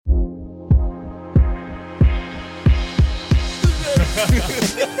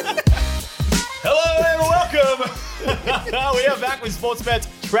Hello and welcome. We are back with Sportsbet's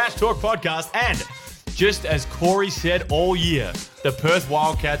Trash Talk podcast, and just as Corey said all year, the Perth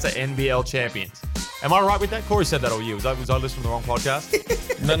Wildcats are NBL champions. Am I right with that? Corey said that all year. Was I listening to the wrong podcast?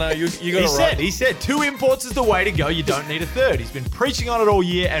 No, you got it right. He said 2 imports is the way to go. You don't need a third. He's been preaching on it all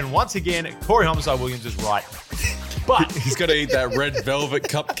year, and once again, Corey Homicide Williams is right. But he's got to eat that red velvet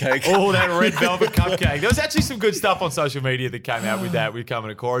cupcake. Oh, that red velvet cupcake. There was actually some good stuff on social media that came out with that. We're coming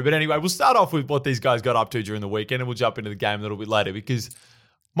to Corey. But anyway, we'll start off with what these guys got up to during the weekend, and we'll jump into the game a little bit later because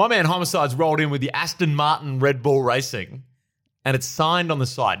my man Homicide's rolled in with the Aston Martin Red Bull Racing, and it's signed on the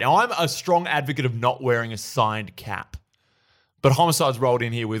side. Now, I'm a strong advocate of not wearing a signed cap, but Homicide's rolled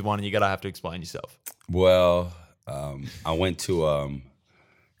in here with one, and you're going to have to explain yourself. Well, I went to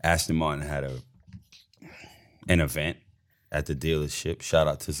Aston Martin had an event at the dealership. Shout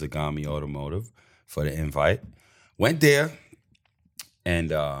out to Zagami Automotive for the invite. Went there,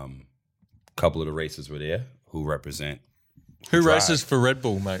 and a couple of the racers were there who represent. Who races for Red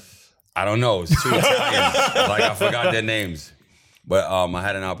Bull, mate? I don't know. It's 2 Italians. Like, I forgot their names. But I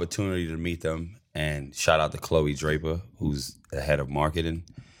had an opportunity to meet them, and shout out to Chloe Draper, who's the head of marketing,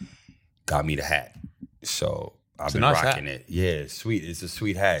 got me the hat. So I've been nice rocking hat. it. Yeah, it's sweet. It's a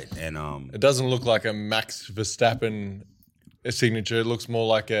sweet hat. And It doesn't look like a Max Verstappen signature. It looks more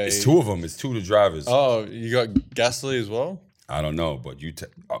like a... it's 2 of them. It's 2 of the drivers. Oh, you got Gasly as well? I don't know, but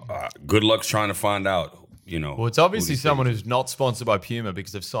good luck trying to find out. You know, Well, it's obviously someone who's not sponsored by Puma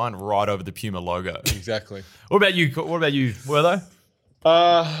because they've signed right over the Puma logo. Exactly. What about you, Wertho?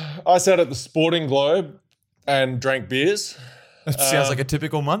 I sat at the Sporting Globe and drank beers. Sounds like a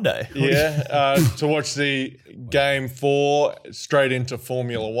typical Monday. Yeah, to watch the Game 4 straight into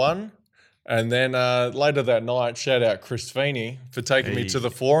Formula 1. And then later that night, shout out Chris Feeney for taking me to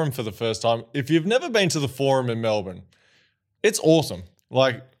the Forum for the first time. If you've never been to the Forum in Melbourne, it's awesome.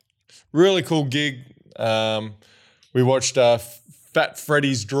 Like, really cool gig. We watched Fat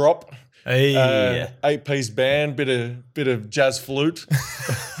Freddy's Drop. Hey. 8-piece band, bit of jazz flute,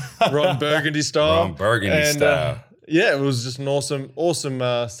 Ron Burgundy style. Ron Burgundy style. Yeah, it was just an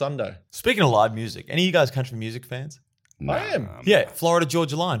awesome Sunday. Speaking of live music, any of you guys country music fans? I am. Yeah, Florida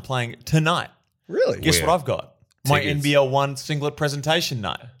Georgia Line playing tonight. Really? Guess Where? what I've got? My Tickets. NBL 1 singlet presentation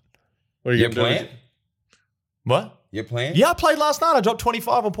night. What are You're you going to playing? do? What? You're playing? Yeah, I played last night. I dropped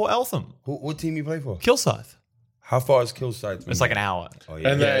 25 on Port Eltham. What team you play for? Kilsyth. How far is Killside? It's like an hour. Oh, yeah.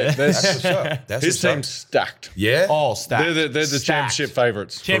 And yeah. there's That's what's up. That's his what's up. team's stacked. Yeah? Oh, stacked. They're the Stacked. championship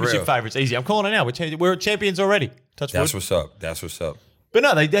favourites. Championship real. favourites. Easy. I'm calling it now. We're champions already. Touch That's wood. what's up. That's what's up. But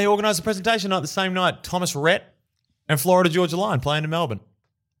no, they organised a presentation night the same night. Thomas Rhett and Florida Georgia Line playing in Melbourne.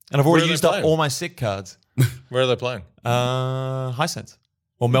 And I've already Where are they used up playing? all my sick cards. Where are they playing? Hisense.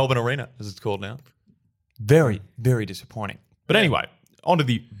 Or Melbourne Arena, as it's called now. Very, very disappointing. But anyway, on to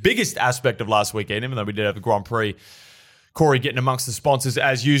the biggest aspect of last weekend, even though we did have the Grand Prix. Corey getting amongst the sponsors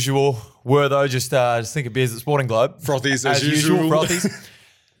as usual. Were though just think of beers at Sporting Globe. Frothies as usual. Frothies.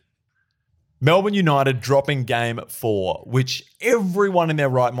 Melbourne United dropping game 4, which everyone in their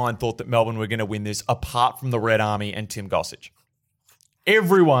right mind thought that Melbourne were going to win this, apart from the Red Army and Tim Gossage.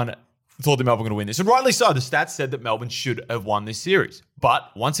 Everyone thought that Melbourne were going to win this. And rightly so. The stats said that Melbourne should have won this series. But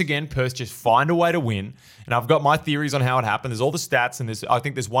once again, Perth just find a way to win. And I've got my theories on how it happened. There's all the stats, and I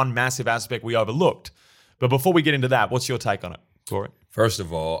think there's one massive aspect we overlooked. But before we get into that, what's your take on it, Corey? First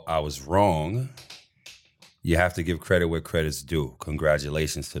of all, I was wrong. You have to give credit where credit's due.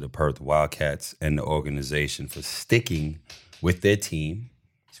 Congratulations to the Perth Wildcats and the organization for sticking with their team,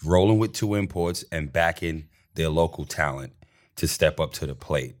 rolling with 2 imports, and backing their local talent to step up to the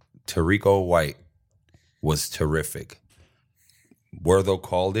plate. Tarico White was terrific. Wertho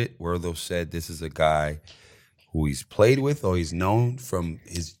called it. Wertho said this is a guy who he's played with or he's known from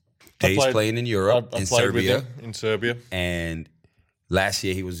his days playing in Europe, in played with Serbia. him in Serbia. And last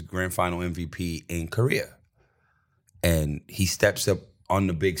year he was grand final MVP in Korea. And he steps up on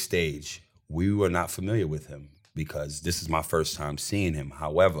the big stage. We were not familiar with him because this is my first time seeing him.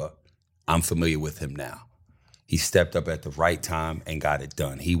 However, I'm familiar with him now. He stepped up at the right time and got it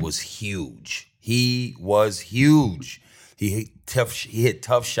done. He was huge. He hit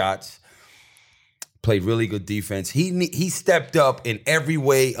tough shots, played really good defense. He stepped up in every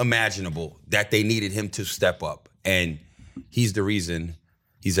way imaginable that they needed him to step up. And he's a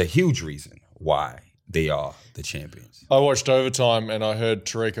huge reason why they are the champions. I watched overtime and I heard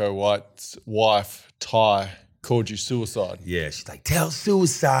Tarico White's wife, Ty, called you suicide. Yeah, she's like, tell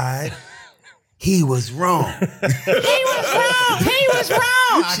Suicide he was wrong. He was is wrong?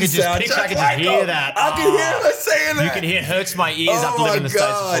 I can sound just just like hear her. that. I can hear her saying that. You can hear it hurts my ears Oh after living in my the States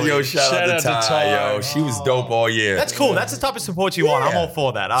God. for 4 Yo, years. shout out to Ty, yo. She was dope all year. That's cool. That's the type of support you want. I'm Yeah. all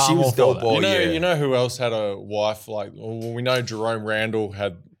for that. She I'm was all for dope that. all year. You know who else had a wife like? Well, we know Jerome Randall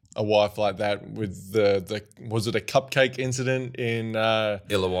had a wife like that with the was it a cupcake incident in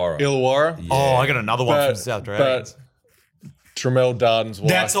Illawarra. Illawarra? Oh, I got another one But- from South Dragons. Tremel Darden's wife.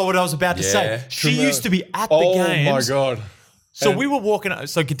 That's all what I was about to say. Yeah. She Tremel- used to be at the Oh games. my god! So And- we were walking.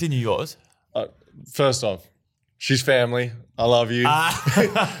 So continue yours. First off, she's family. I love you.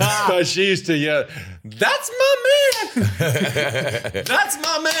 But she used to yell, "That's my man! That's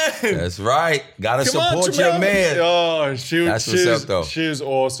my man!" That's right. Gotta Come on, support your Tremel. man. Oh, That's what's up, though. She was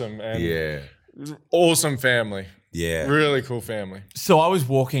awesome and Yeah. awesome family. Yeah. Really cool family. So I was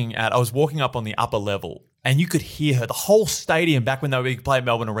walking up on the upper level, and you could hear her. The whole stadium back when we played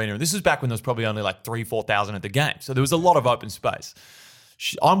Melbourne Arena, and this was back when there was probably only like 3,000-4,000 at the game. So there was a lot of open space.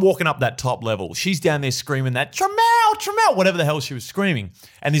 I'm walking up that top level. She's down there screaming that Tremel, whatever the hell she was screaming.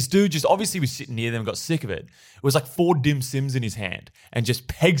 And this dude just obviously was sitting near them, got sick of it. It was like 4 dim sims in his hand and just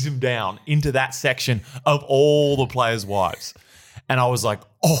pegs him down into that section of all the players' wives. And I was like,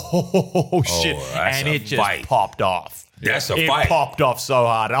 oh shit. that's And a it just fight. popped off. That's a it fight. popped off so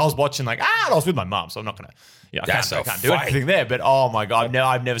hard. And I was watching like, I was with my mum, so I'm not going to. Yeah, I That's can't a do fight. anything there. But oh my God,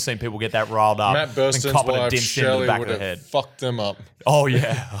 I've never seen people get that riled up. Matt and Burston's copping a wife, dim sim to Shelley, the back would of the have head. fucked them up. Oh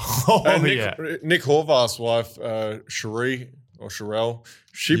yeah. Oh And yeah. Nick Horvath's wife, Sheree or Sherelle,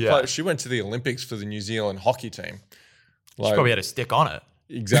 Yeah. she went to the Olympics for the New Zealand hockey team. She Like, probably had a stick on it.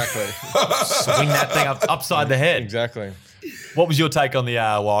 exactly, Swing that thing upside the head. exactly. What was your take on the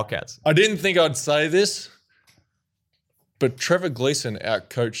Wildcats? I didn't think I'd say this, but Trevor Gleeson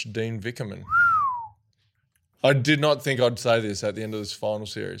outcoached Dean Vickerman. I did not think I'd say this at the end of this final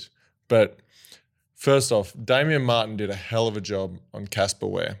series, but first off, Damian Martin did a hell of a job on Casper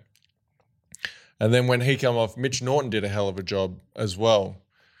Ware. And then when he came off, Mitch Norton did a hell of a job as well,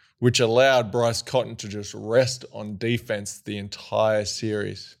 which allowed Bryce Cotton to just rest on defense the entire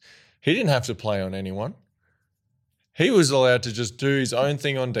series. He didn't have to play on anyone. He was allowed to just do his own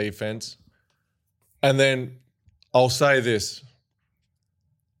thing on defense. And then I'll say this.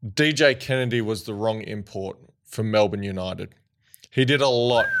 DJ Kennedy was the wrong import for Melbourne United. He did a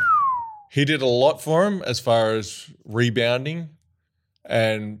lot. He did a lot for him as far as rebounding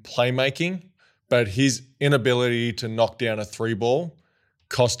and playmaking, but his inability to knock down a 3-ball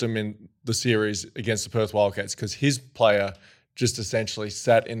cost him in the series against the Perth Wildcats because his player just essentially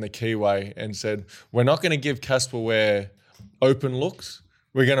sat in the keyway and said, we're not going to give Casper Ware open looks.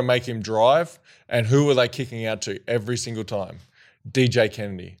 We're going to make him drive. And who were they kicking out to every single time? DJ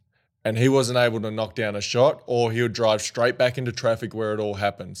Kennedy. And he wasn't able to knock down a shot, or he would drive straight back into traffic where it all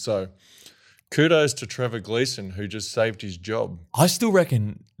happened. So kudos to Trevor Gleeson, who just saved his job. I still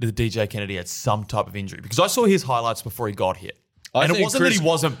reckon that DJ Kennedy had some type of injury because I saw his highlights before he got hit. And it think wasn't that he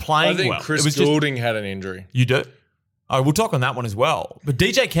wasn't playing I think well. Chris it was just, Goulding had an injury. you do? Oh, we'll talk on that one as well. But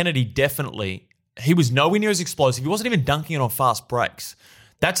DJ Kennedy definitely, he was nowhere near as explosive. He wasn't even dunking it on fast breaks.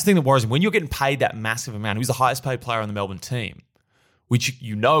 That's the thing that worries him. When you're getting paid that massive amount, he was the highest paid player on the Melbourne team, which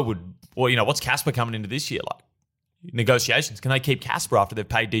would, well, what's Casper coming into this year like? Negotiations. Can they keep Casper after they've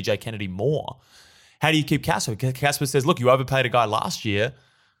paid DJ Kennedy more? How do you keep Casper? Casper says, look, you overpaid a guy last year,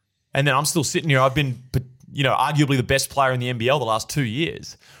 and then I'm still sitting here. I've been, arguably the best player in the NBL the last 2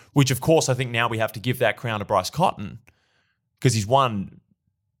 years, which, of course, I think now we have to give that crown to Bryce Cotton because he's won.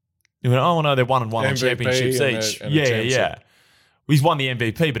 They're 1-1 on championships and each. a Yeah. championship. He's won the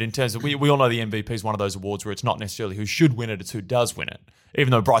MVP, but in terms of, we all know the MVP is one of those awards where it's not necessarily who should win it, it's who does win it.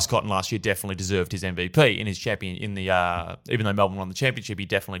 Even though Bryce Cotton last year definitely deserved his MVP in his champion even though Melbourne won the championship, he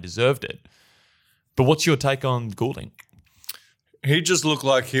definitely deserved it. But what's your take on Goulding? He just looked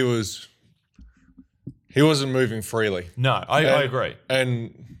like he wasn't moving freely. No, I agree.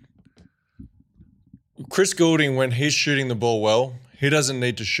 And Chris Goulding, when he's shooting the ball well, he doesn't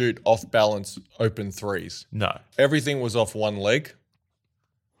need to shoot off balance open threes. No. Everything was off one leg,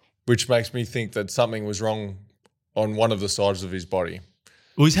 which makes me think that something was wrong on one of the sides of his body.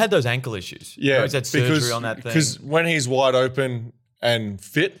 Well, he's had those ankle issues. Yeah, He's had surgery on that thing. Because when he's wide open and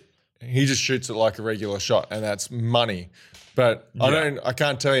fit, he just shoots it like a regular shot, and that's money. But I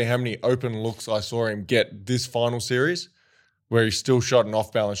can't tell you how many open looks I saw him get this final series where he still shot an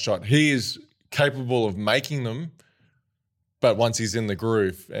off-balance shot. He is capable of making them, but once he's in the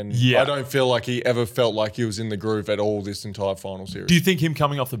groove. And I don't feel like he ever felt like he was in the groove at all this entire final series. Do you think him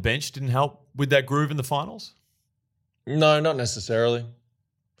coming off the bench didn't help with that groove in the finals? No, not necessarily.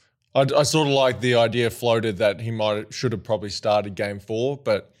 I sort of like the idea floated that he should have probably started game 4,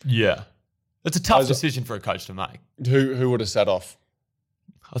 but Yeah. It's a tough decision for a coach to make. who would have sat off?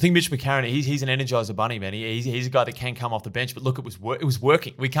 I think Mitch McCarron, he's an energizer bunny, man. He's a guy that can come off the bench, but look, it was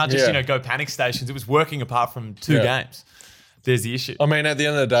working. We can't just go panic stations. It was working apart from 2 games. There's the issue. I mean, at the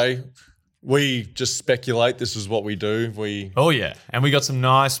end of the day, we just speculate. This is what we do. And we got some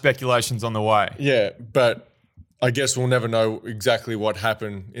nice speculations on the way. Yeah, but I guess we'll never know exactly what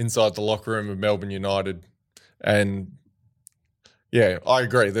happened inside the locker room of Melbourne United. And yeah, I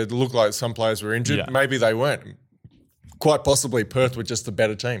agree. They look like some players were injured. Yeah. Maybe they weren't. Quite possibly Perth were just the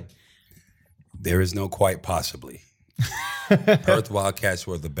better team. There is no quite possibly. Perth Wildcats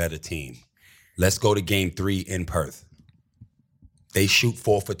were the better team. Let's go to game 3 in Perth. They shoot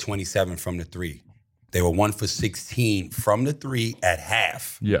 4 for 27 from the 3. They were 1 for 16 from the 3 at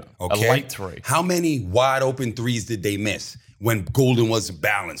half. Yeah. Okay? A late 3. How many wide open threes did they miss when Golden was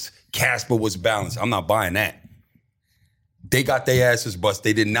balanced? Casper was balanced. I'm not buying that. They got their asses bust.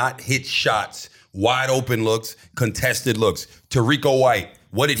 They did not hit shots, wide open looks, contested looks. Tarico White,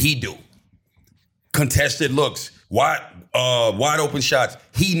 what did he do? Contested looks, wide open shots.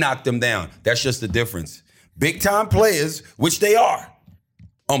 He knocked them down. That's just the difference. Big time players, which they are,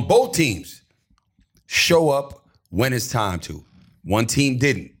 on both teams, show up when it's time to. One team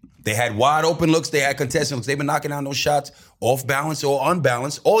didn't. They had wide open looks. They had contested looks. They've been knocking down those shots off balance or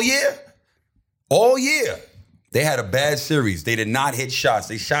unbalanced all year. All year. They had a bad series. They did not hit shots.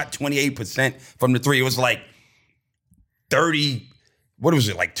 They shot 28% from the 3. It was like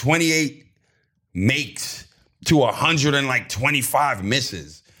 28 makes to 125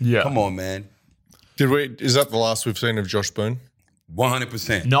 misses. Yeah. Come on, man. Is that the last we've seen of Josh Boone?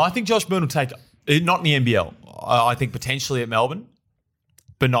 100%. No, I think Josh Boone will take not in the NBL. I think potentially at Melbourne,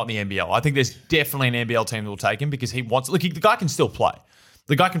 but not in the NBL. I think there's definitely an NBL team that will take him because he wants. Look, the guy can still play.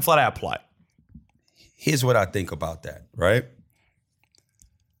 The guy can flat out play. Here's what I think about that, right?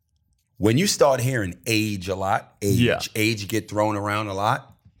 When you start hearing age a lot, age get thrown around a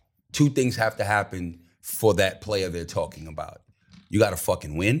lot, 2 things have to happen for that player they're talking about. You got to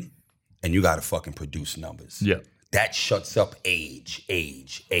fucking win, and you got to fucking produce numbers. Yeah. That shuts up age.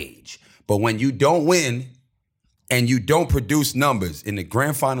 But when you don't win and you don't produce numbers, in the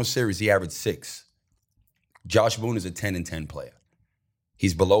grand final series, he averaged 6. Josh Boone is a 10-10 player.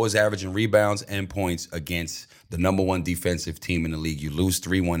 He's below his average in rebounds and points against the number 1 defensive team in the league. You lose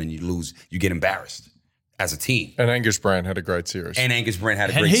 3-1 and you get embarrassed as a team. And Angus Brand had a great series. And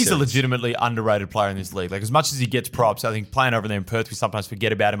he's a legitimately underrated player in this league. Like, as much as he gets props, I think playing over there in Perth, we sometimes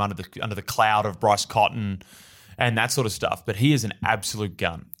forget about him under the cloud of Bryce Cotton and that sort of stuff. But he is an absolute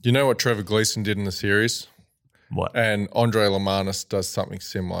gun. You know what Trevor Gleeson did in the series? What? And Andre Lamanis does something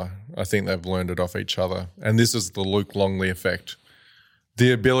similar. I think they've learned it off each other. And this is the Luke Longley effect.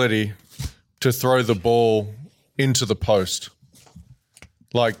 The ability to throw the ball into the post.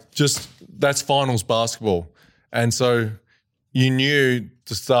 That's finals basketball. And so you knew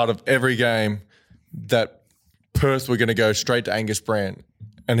the start of every game that Perth were going to go straight to Angus Brand.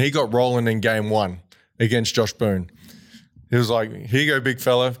 And he got rolling in game 1 against Josh Boone. He was like, here you go, big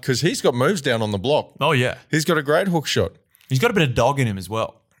fella, because he's got moves down on the block. Oh, yeah. He's got a great hook shot. He's got a bit of dog in him as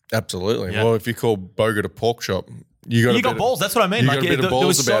well. Absolutely. Yeah. Well, if you call Bogut a pork chop, you got balls. That's what I mean. There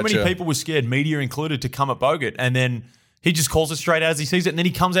was so many people were scared, media included, to come at Bogut, and then he just calls it straight out as he sees it, and then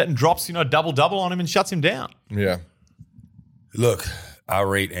he comes out and drops, double on him and shuts him down. Yeah. Look, I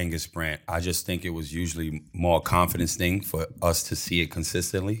rate Angus Brandt. I just think it was usually more a confidence thing for us to see it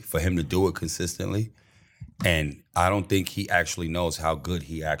consistently, for him to do it consistently. And I don't think he actually knows how good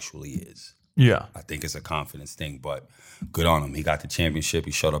he actually is. Yeah. I think it's a confidence thing, but good on him. He got the championship.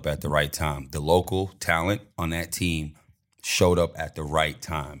 He showed up at the right time. The local talent on that team showed up at the right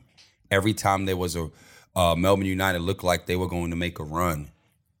time. Every time there was a Melbourne United looked like they were going to make a run,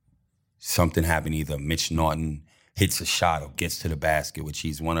 something happened. Either Mitch Norton hits a shot or gets to the basket, which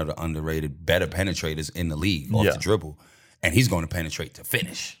he's one of the underrated, better penetrators in the league off the dribble. And he's going to penetrate to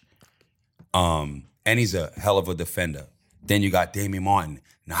finish. And he's a hell of a defender. Then you got Damian Martin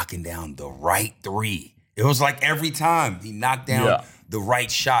knocking down the right 3. It was like every time he knocked down the right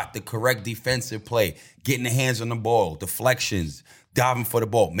shot, the correct defensive play, getting the hands on the ball, deflections, diving for the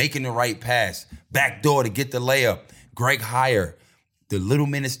ball, making the right pass, back door to get the layup. Greg Heyer, the little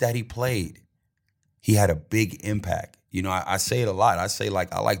minutes that he played, he had a big impact. You know, I say it a lot. I say,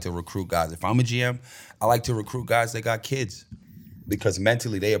 I like to recruit guys. If I'm a GM, I like to recruit guys that got kids because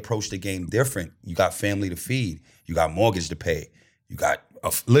mentally they approach the game different. You got family to feed. You got mortgage to pay. You got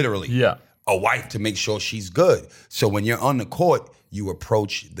a wife to make sure she's good. So when you're on the court, you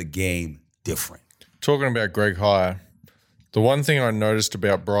approach the game different. Talking about Greg Heyer, the one thing I noticed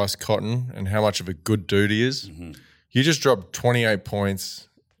about Bryce Cotton and how much of a good dude he is, he just dropped 28 points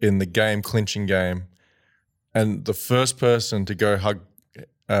in the game-clinching game, and the first person to go hug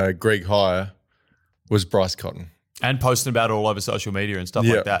Greg Hire was Bryce Cotton. And posting about it all over social media and stuff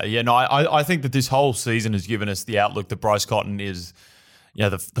Yeah. like that. Yeah, no, I think that this whole season has given us the outlook that Bryce Cotton is,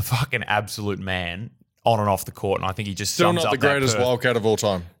 the fucking absolute man on and off the court. And I think he just Still sums not up the that greatest Perth. Wildcat of all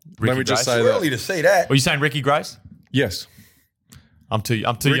time. Ricky Let me just Grace? say It's early that. to say that. Are you saying Ricky Grace? Yes. I'm too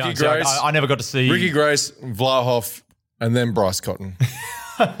Ricky young. So Grace. I never got to see. Ricky Grace, Vlahoff, and then Bryce Cotton.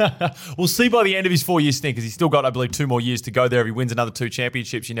 We'll see by the end of his 4-year stint, because he's still got, I believe, 2 more years to go there. If he wins another 2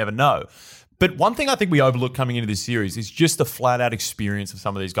 championships, you never know. But one thing I think we overlook coming into this series is just the flat-out experience of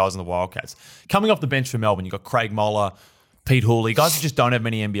some of these guys in the Wildcats. Coming off the bench for Melbourne, you've got Craig Moller, Pete Hooley, guys who just don't have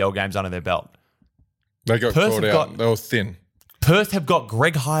many NBL games under their belt. They got Perth caught have out. got- They were thin. Perth have got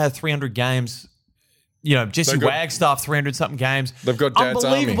Greg Hire, 300 games. Jesse They've got- Wagstaff, 300-something games. They've got Dad's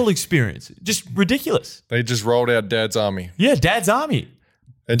Unbelievable Army. experience. Just ridiculous. They just rolled out Dad's Army. Yeah, Dad's Army.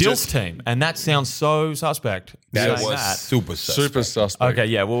 And Dilf just team. And that sounds so suspect. That saying was that. super suspect. super suspect. Okay,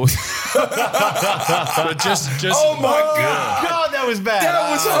 yeah, well... But just Oh my God. God, that was bad.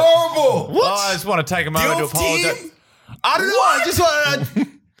 That was horrible. Oh, I just want to take a moment to Dilf apologize. team? I don't know. I just want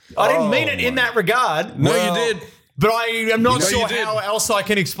I didn't mean it in that regard. No, Well, you did. But I am not know sure you did. how else I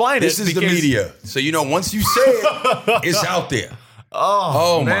can explain This it. is the because- media. So, once you say it, it's out there.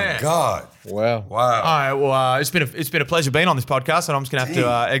 Oh man. my God. Wow. Wow. All right, well, it's been a pleasure being on this podcast, and I'm just going to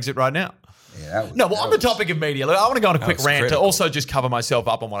have to exit right now. Yeah, that was- No, well, that on the was- topic of media, look, I want to go on a quick was rant critical. to also just cover myself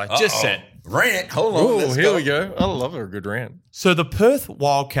up on what I just said. Rant. Hold on. Oh, let's here go. we go. I love a good rant. So the Perth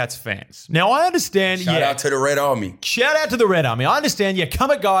Wildcats fans. Now, I understand, Shout out to the Red Army. Shout out to the Red Army. I understand. Yeah, come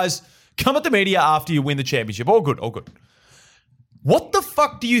at guys. Come at the media after you win the championship. All good. All good. What the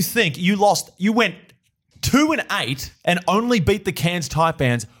fuck do you think? You lost. You went 2-8 and only beat the Cairns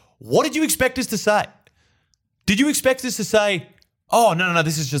Taipans. What did you expect us to say? Did you expect us to say, oh, no,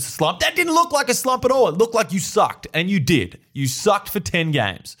 this is just a slump? That didn't look like a slump at all. It looked like you sucked. And you did. You sucked for 10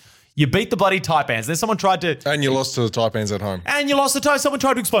 games. You beat the bloody Taipans. Then someone tried to... And you lost to the Taipans at home. And you lost the tie. Someone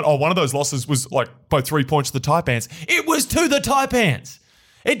tried to explain, oh, one of those losses was like by 3 points to the Taipans. It was to the Taipans.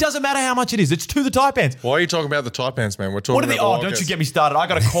 It doesn't matter how much it is. It's to the Taipans. Why are you talking about the Taipans, man? We're talking What are about the... the Oh, Wildcats. don't you get me started. I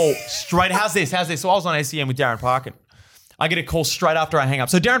got a call straight... How's this? So I was on SEM with Darren Parkin. I get a call straight after I hang up.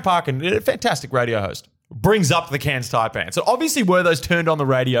 So Darren Parkin, a fantastic radio host, brings up the Cairns Taipans. So obviously were those turned on the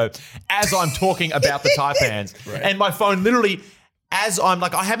radio as I'm talking about the Taipans. Right. And my phone literally... As I'm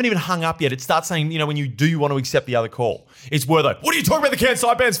like, I haven't even hung up yet. It starts saying, when you want to accept the other call. It's Wertho. What are you talking about the Cairns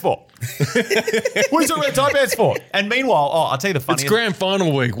Taipans for? What are you talking about the Taipans for? And meanwhile, I'll tell you the funniest. It's grand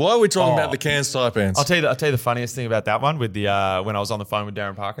final week. Why are we talking about the Cairns Taipans? I'll tell you the funniest thing about that one with the when I was on the phone with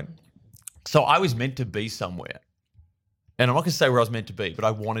Darren Parkin. So I was meant to be somewhere, and I'm not going to say where I was meant to be, but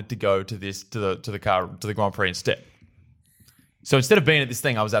I wanted to go to the Grand Prix instead. So instead of being at this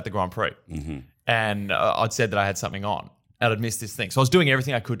thing, I was at the Grand Prix, and I'd said that I had something on. And I'd missed this thing. So I was doing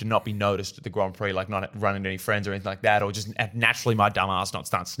everything I could to not be noticed at the Grand Prix, like not running into any friends or anything like that, or just naturally my dumb ass not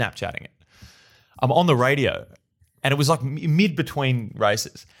start Snapchatting it. I'm on the radio, and it was like mid between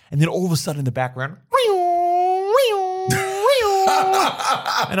races. And then all of a sudden in the background,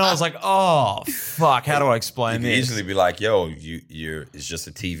 and I was like, oh, fuck, how do I explain You can this? easily be like, yo, you're it's just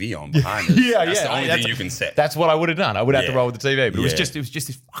a TV on behind us. Yeah, That's yeah. the only thing you can say. That's what I would have done. I would have to Yeah. roll with the TV. But it was Yeah. just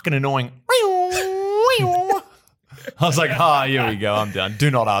this fucking annoying. I was like, here we go. I'm done.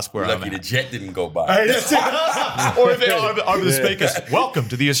 Do not ask where I'm Lucky at. the jet didn't go by. Or if over the speakers, welcome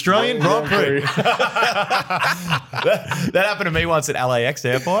to the Australian Grand Prix. that happened to me once at LAX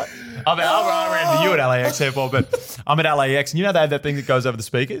airport. I ran into you at LAX airport, but I'm at LAX, and you know they have that thing that goes over the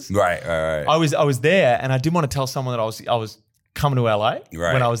speakers. Right. I was there, and I didn't want to tell someone that I was coming to LA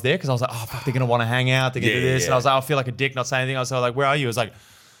Right. when I was there, because I was like, oh fuck, they're gonna want to hang out, they're gonna do this, and I was like, I feel like a dick not saying anything. I was like, where are you? I was like,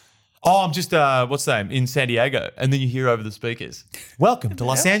 oh, I'm just what's the name, in San Diego. And then you hear over the speakers, welcome to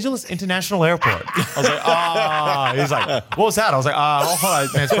Los Angeles International Airport. I was like, he's like, what was that? I was like, hold on,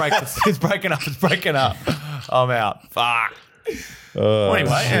 man, it's breaking up. I'm out. Fuck. Well,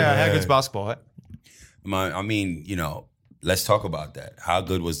 anyway, how good's basketball? Right? I mean, let's talk about that. How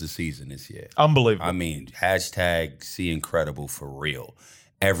good was the season this year? Unbelievable. I mean, hashtag see incredible for real.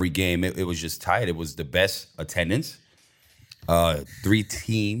 Every game, it was just tight. It was the best attendance. 3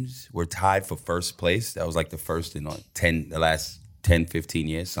 teams were tied for first place. That was like the first in the last 10, 15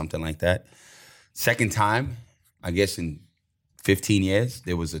 years, something like that. Second time, I guess in 15 years,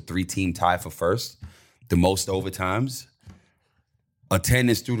 there was a 3-team tie for first. The most overtimes.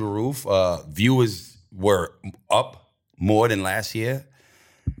 Attendance through the roof. Viewers were up more than last year.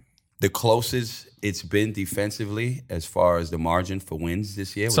 The closest it's been defensively as far as the margin for wins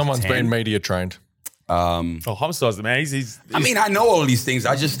this year was Someone's 10. been media trained. Homicide's the man. He's I mean, I know all these things.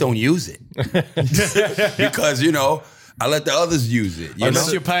 I just don't use it. Because, I let the others use it. You Unless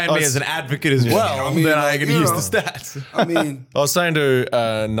know? you're paying me as an advocate as well, I mean, then I like, can you use know. the stats. I mean, I was saying to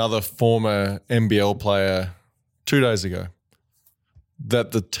another former NBL player 2 days ago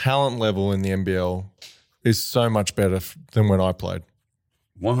that the talent level in the NBL is so much better than when I played.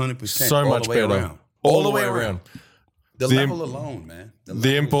 100%. So all much the way better. around. All the way around. The The level alone, man.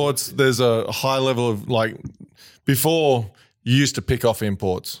 The imports, there's a high level of like before you used to pick off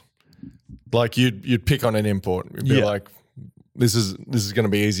imports. Like you'd pick on an import. You'd be Yeah. like, this is going to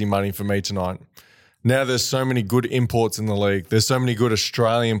be easy money for me tonight. Now there's so many good imports in the league. There's so many good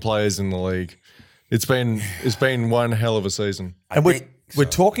Australian players in the league. It's been one hell of a season. And we're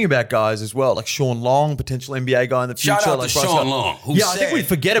talking about guys as well, like Sean Long, potential NBA guy in the future. Shout out like to Bryce Sean Hunt. Long. Who Yeah, I think said- we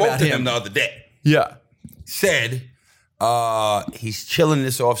forget spoke about to him. the other day. Yeah. Said he's chilling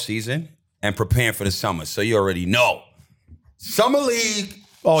this offseason and preparing for the summer. So you already know. Summer League,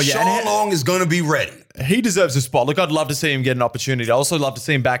 Oh, yeah, Sean and- Long is going to be ready. He deserves a spot. Look, I'd love to see him get an opportunity. I'd also love to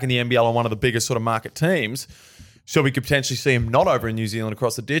see him back in the NBL on one of the biggest sort of market teams. So we could potentially see him not over in New Zealand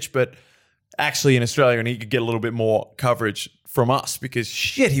across the ditch, but actually in Australia, and he could get a little bit more coverage from us because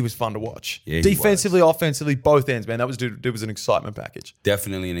shit, he was fun to watch. Yeah, he Defensively, offensively, both ends, man. That was it was an excitement package.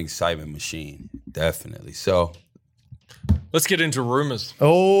 Definitely an excitement machine. Definitely. So, Let's get into rumors.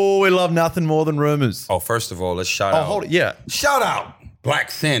 Oh, we love nothing more than rumors. first of all, let's shout Oh, out. hold it. Yeah. Shout out Black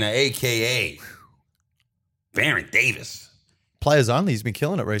Santa, a.k.a. Baron Davis. Players only. He's been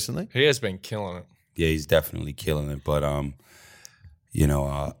killing it recently. He has been killing it. Yeah, he's definitely killing it. But I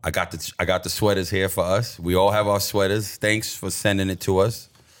got the sweaters here for us. We all have our sweaters. Thanks for sending it to us,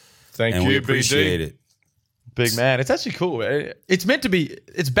 Thank and you, we appreciate BD. it. Big man. It's actually cool. It's meant to be.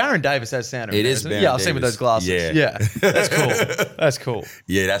 It's Baron Davis as Santa. It is isn't Baron Yeah, I've seen with Davis. those glasses. Yeah. Yeah. That's cool. That's cool.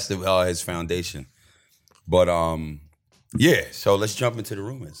 Yeah, that's his foundation. But yeah. So let's jump into the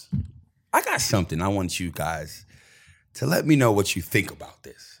rumors. I got something I want you guys to let me know what you think about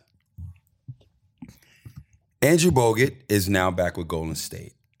this. Andrew Bogut is now back with Golden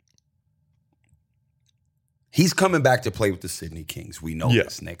State. He's coming back to play with the Sydney Kings. We know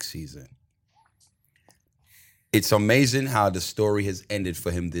this next season. It's amazing how the story has ended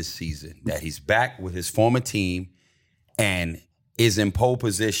for him this season, that he's back with his former team and is in pole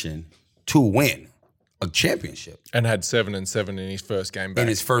position to win a championship. And had 7 and 7 in his first game back. In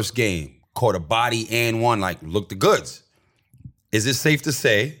his first game, caught a body and won, like, look the goods. Is it safe to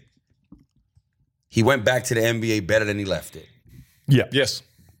say he went back to the NBA better than he left it? Yeah. Yes.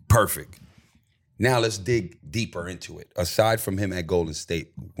 Perfect. Now let's dig deeper into it. Aside from him at Golden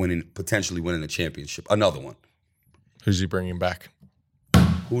State potentially winning a championship, another one. Who's he bringing back?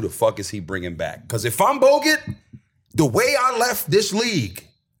 Who the fuck is he bringing back? Because if I'm Bogut, the way I left this league,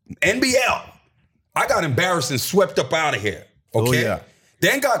 NBL, I got embarrassed and swept up out of here. Okay? yeah.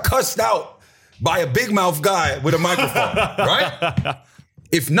 Then got cussed out by a big mouth guy with a microphone, right?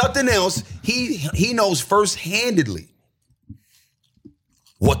 If nothing else, he knows first-handedly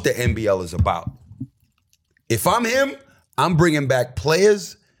what the NBL is about. If I'm him, I'm bringing back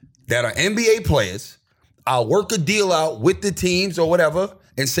players that are NBA players. I'll work a deal out with the teams or whatever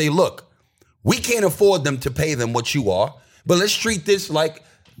and say, look, we can't afford them to pay them what you are, but let's treat this like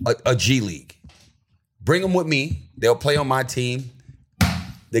a G League. Bring them with me. They'll play on my team.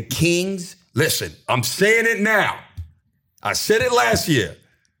 The Kings, listen, I'm saying it now. I said it last year.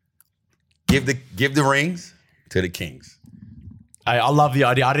 Give the rings to the Kings. I love the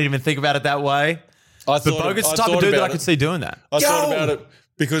idea. I didn't even think about it that way. But Bogut's the type of dude that I could see doing that. I thought Yo! about it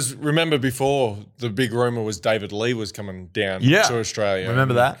because remember before the big rumor was David Lee was coming down Yeah. to Australia.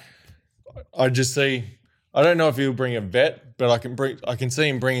 Remember that? I just see. I don't know if he'll bring a vet, but I can see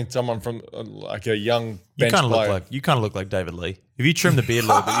him bringing someone from like a young You bench kind of player. look like David Lee. If you trim the beard a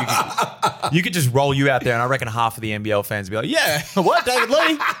little bit, you could just roll you out there, and I reckon half of the NBL fans would be like, "Yeah, what David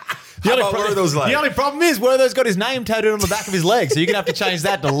Lee?" about where are those like? The only problem is one of those got his name tattooed on the back of his leg, so you're gonna have to change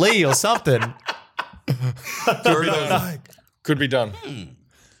that to Lee or something. Could be done.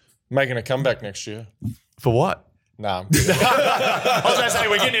 Making a comeback next year. For what? Nah. I was going to say,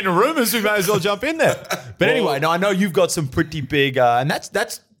 we're getting into rumors. We may as well jump in there. But anyway, no, I know you've got some pretty big, and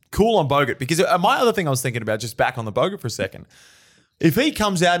that's cool on Bogut. Because my other thing I was thinking about, just back on the Bogut for a second, if he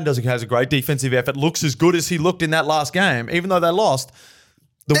comes out and has a great defensive effort, looks as good as he looked in that last game, even though they lost,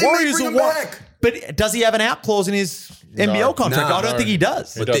 the They may Warriors bring will him want. back. But does he have an out clause in his NBL contract? Nah, I don't think he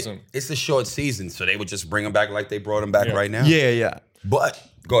does. He doesn't. It's a short season, so they would just bring him back like they brought him back right now. Yeah. But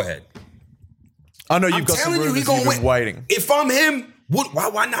go ahead. I know you've I'm got some telling you, rumors he gonna you've been win. waiting. If I'm him,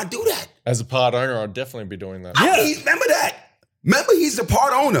 why not do that? As a part owner, I'd definitely be doing that. Yeah. Remember that. Remember, he's a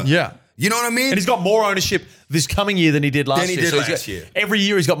part owner. Yeah. You know what I mean? And he's got more ownership this coming year than he did last year. Last he's got- year. Every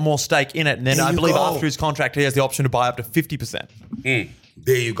year he's got more stake in it. And then There I you believe go. after his contract, he has the option to buy up to 50%.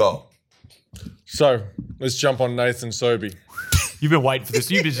 There you go. So let's jump on Nathan Sobey. You've been waiting for this.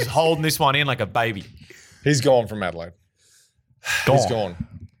 You've been just holding this one in like a baby. He's gone from Adelaide. Gone. He's gone.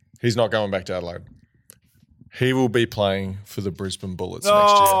 He's not going back to Adelaide. He will be playing for the Brisbane Bullets next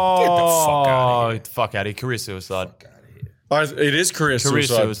year. Get the fuck outta here. Get the fuck out of here. Career suicide. It is career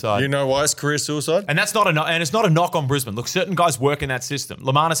suicide. You know why it's career suicide? And that's not and it's not a knock on Brisbane. Look, certain guys work in that system.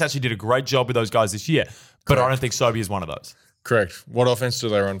 Lamanis actually did a great job with those guys this year, but I don't think Sobey is one of those. Correct. What offense do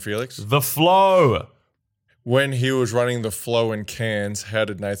they run, Felix? The flow. When he was running the flow in Cairns, how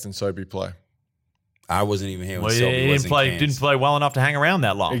did Nathan Sobey play? I wasn't even here when Well, Sobey he was didn't play well enough to hang around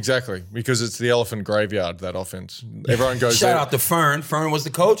that long. Exactly, because it's the elephant graveyard, that offense. Everyone goes Shout there. out to Fern. Fern was the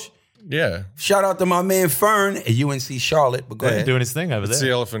coach. Yeah, Shout out to my man Fern at UNC Charlotte. But go ahead. Doing his thing over it's there.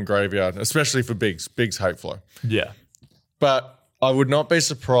 the elephant graveyard, especially for Biggs. Biggs hate flow. Yeah. But I would not be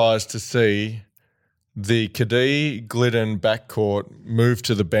surprised to see the Kadee Glidden backcourt move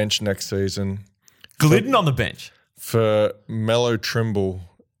to the bench next season Glidden on the bench. for Mello Trimble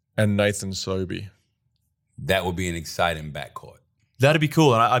and Nathan Sobey. That would be an exciting backcourt. That'd be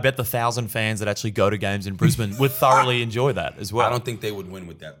cool. And I bet the 1,000 fans that actually go to games in Brisbane would thoroughly enjoy that as well. I don't think they would win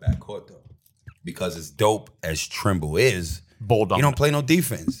with that backcourt though, because as dope as Trimble is, Ball he dominant. don't play no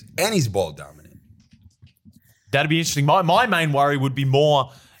defense, and he's ball dominant. That'd be interesting. My main worry would be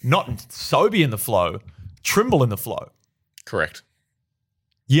more not Sobey in the flow, Trimble in the flow. Correct.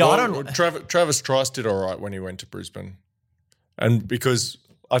 Yeah, Well, I don't. Travis Trice did all right when he went to Brisbane. And because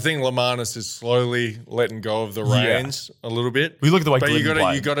I think Lamanis is slowly letting go of the reins a little bit. We look at the way but Glidden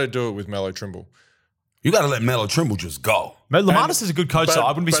played. you got to do it with Mello Trimble. You got to let Mello Trimble just go. Lamanis is a good coach, so I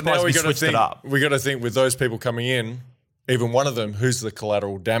wouldn't be but now surprised if he gotta switched think, it up. We got to think with those people coming in, even one of them, who's the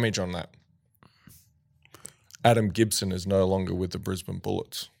collateral damage on that? Adam Gibson is no longer with the Brisbane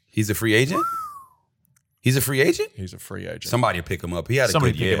Bullets. He's a free agent. He's a free agent. He's a free agent. Somebody will pick him up. He had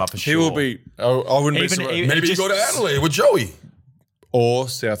Somebody a good pick year. him up for He sure. will be. I wouldn't be surprised. Maybe just- he go to Adelaide with Joey. Or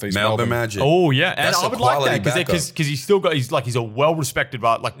Southeast Melbourne Melbourne. Magic. Oh yeah, and That's I a would like quality that backup. because he's still got he's a well respected,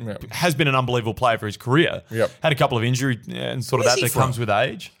 but has been an unbelievable player for his career. Yep. Had a couple of injury and sort of Where's that he that from? comes with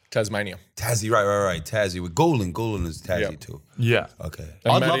age. Tasmania. Tazzy, right. Tazzy with Golan. Golan is Tazzy Yep. too. Yeah, Okay.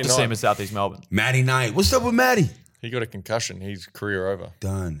 And I'd Matty love to see Knight. him in Southeast Melbourne. Matty Knight. What's up with Matty? He got a concussion. He's career over.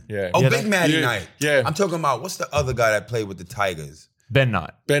 Done. Yeah. Oh, Yeah, Big Matty yeah, Knight. yeah. I'm talking about what's the other guy that played with the Tigers? Ben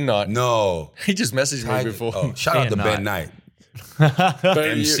Knight. Ben Knight. No. He just messaged me Tiger- before. Oh, shout out to Ian Ben Knight. Knight. But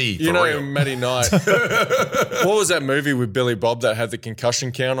MC, you for know real. Matty Knight. What was that movie with Billy Bob that had the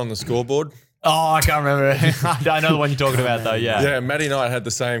concussion count on the scoreboard? Oh, I can't remember. I know the one you're talking about though. Yeah. Yeah, Matty Knight had the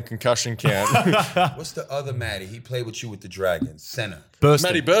same concussion count. What's the other Matty? He played with you with the Dragons. Center. Burston.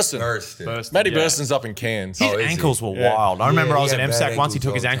 Matty Burston. Burston. Matty yeah. Burston's up in Cairns. His Oh, is he? ankles were Yeah. wild. I remember Yeah, I was he at had bad MSAC once. He ankles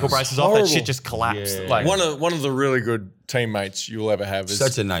took his all the ankle time. braces off. That Horrible. shit just collapsed. Yeah. Like One of the really good teammates you'll ever have is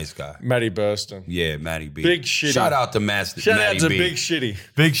Such a nice guy. Matty Burston. Yeah, Matty B. Big shitty. Shout out to Master Shout Matty out to B. Big Shitty.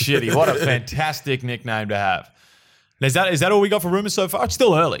 Big Shitty. What a fantastic nickname to have. Is that all we got for rumors so far? It's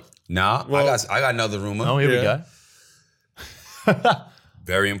still early. Nah, Well- I got another rumor. Oh, here we Yeah. go.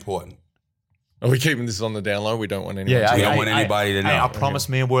 Very important. Are we keeping this on the down low? We don't want anyone Yeah, to We know. don't want anybody to Hey, know. I promise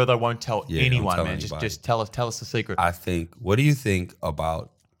me and Wertho won't tell Yeah, don't anyone, tell man. anybody. Just tell us the secret. I think, what do you think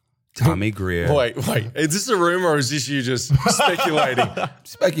about Tommy Greer? Wait. Is this a rumor or is this you just speculating?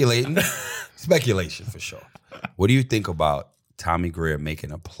 Speculating. Speculation for sure. What do you think about Tommy Greer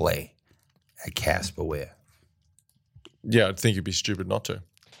making a play at Casper Ware? Yeah, I think you'd be stupid not to.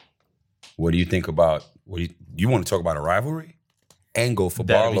 What do you think about, you want to talk about a rivalry? And go for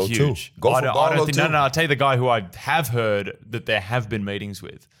That'd be Barlow too. huge. Go I for don't Barlow think, too. no. I'll tell you the guy who I have heard that there have been meetings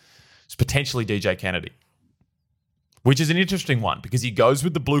with. It's potentially DJ Kennedy, which is an interesting one because he goes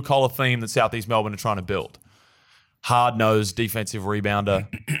with the blue collar theme that Southeast Melbourne are trying to build. Hard-nosed defensive rebounder.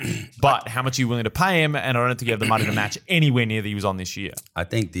 But how much are you willing to pay him? And I don't think you have the money to match anywhere near that he was on this year. I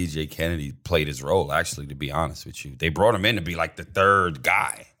think DJ Kennedy played his role, actually, to be honest with you. They brought him in to be like the third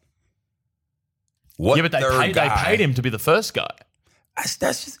guy. What Yeah, but they paid him to be the first guy. That's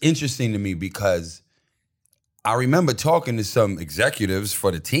just interesting to me because I remember talking to some executives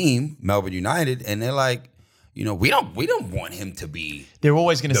for the team, Melbourne United, and they're like, we don't want him to be They're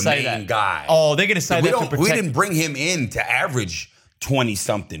always going to the say main that. guy. Oh, they're going to say that to We protect. didn't bring him in to average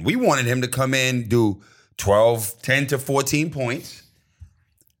 20-something. We wanted him to come in, do 10 to 14 points,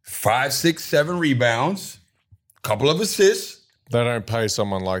 5, 6, 7 rebounds, couple of assists. They don't pay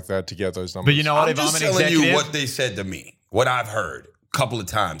someone like that to get those numbers. But you know what? I'm If I'm just an telling executive, you what they said to me, what I've heard. couple of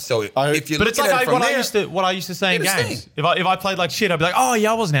times. So if you're But it's looking like at it from what I used to say in Yeah, the games. same. If I played like shit, I'd be like, oh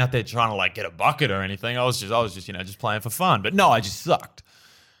yeah, I wasn't out there trying to like get a bucket or anything. I was just just playing for fun. But no, I just sucked.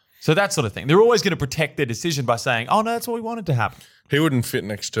 So that sort of thing. They're always going to protect their decision by saying, oh no, that's what we wanted to happen. He wouldn't fit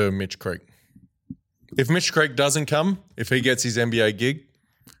next to Mitch Creek. If Mitch Creek doesn't come, if he gets his NBA gig,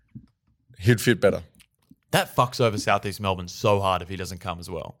 he'd fit better. That fucks over Southeast Melbourne so hard if he doesn't come as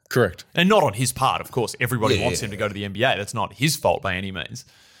well. Correct. And not on his part, of course. Everybody Yeah, wants yeah. him to go to the NBA. That's not his fault by any means.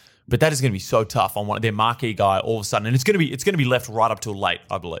 But that is going to be so tough on one of their marquee guy all of a sudden, and it's going to be left right up till late,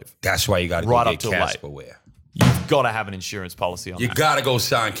 I believe. That's why you got to Right go up get till Casper Ware. You've got to have an insurance policy on You that. got to go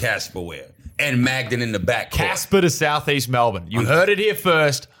sign Casper Ware and Magden in the back. Casper to Southeast Melbourne. You heard it here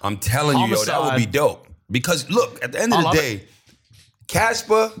first. I'm telling you, yo, that would be Homicide. dope. Because look, at the end of the love day,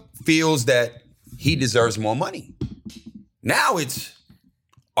 Casper feels that he deserves more money. Now it's,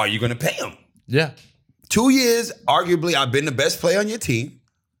 are you going to pay him? Yeah. 2 years, arguably, I've been the best player on your team.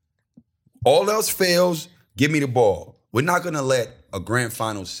 All else fails, give me the ball. We're not going to let a grand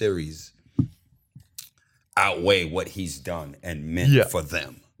final series outweigh what he's done and meant for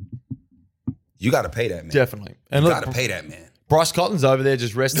them. You got to pay that man. Definitely. And You look, got to pay that man. Bryce Cotton's over there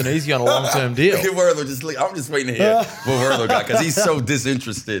just resting easy on a long-term deal. Look at Werther, I'm just waiting to hear what Werther got because he's so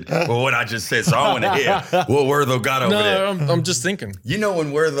disinterested with what I just said. So I want to hear what Werther got over there. No, I'm just thinking. You know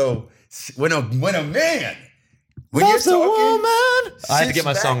when Werther, when a man, when Loves a you're talking, woman. I had to sits get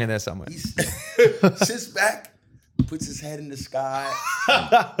my back, song in there somewhere. he sits back, puts his head in the sky,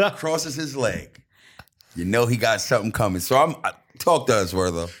 crosses his leg. You know he got something coming. So talk to us,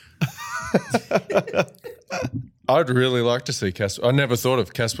 Werther. I'd really like to see Casper. I never thought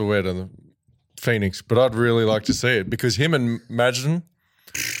of Casper Ware to the Phoenix, but I'd really like to see it because him and Magden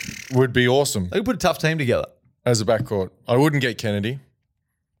would be awesome They could put a tough team together. as a backcourt. I wouldn't get Kennedy.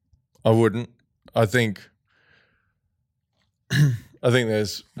 I wouldn't. I think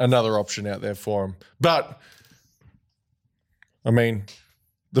there's another option out there for him. But I mean,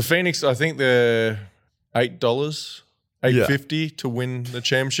 the Phoenix, I think they're $8.50 to win the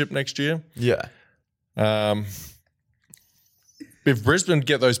championship next year. Yeah. If Brisbane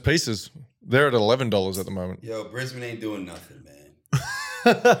get those pieces, they're at $11 at the moment. Yo, Brisbane ain't doing nothing, man.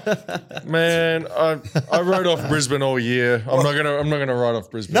 Man, I wrote off Brisbane all year. I'm not gonna write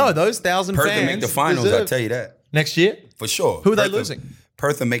off Brisbane. No, those 1,000 Perth fans will make the finals, deserve- I'll tell you that. Next year? For sure. Who are they Perth will- losing?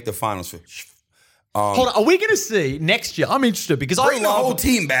 Perth will make the finals. Hold on. Are we going to see next year? I'm interested because Bring the I whole love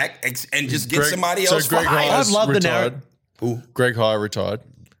team back and just get somebody so else Greg for hire. Hyers I've loved the retired. narrative. Who? Greg Hire retired.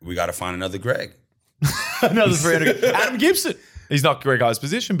 We got to find another Greg. another 300. Adam Gibson. He's not Greg High's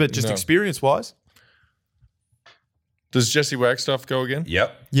position, but just No. experience-wise. Does Jesse Wagstaff go again?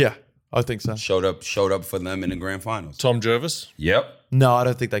 Yep. Yeah, I think so. Showed up for them in the grand finals. Tom Jervis? Yep. No, I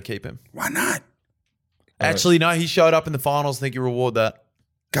don't think they keep him. Why not? Actually, no, he showed up in the finals. I think you reward that.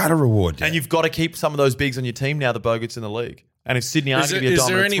 Got to reward that. And you've got to keep some of those bigs on your team now that Bogut's in the league. And if Sydney aren't Is going to be a there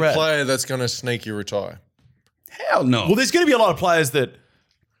dominant any threat. player that's going to sneaky retire? Hell no. Well, there's going to be a lot of players that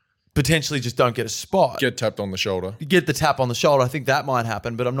potentially just don't get a spot. Get tapped on the shoulder. Get the tap on the shoulder. I think that might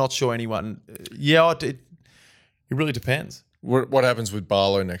happen, but I'm not sure anyone. Yeah, it really depends. What happens with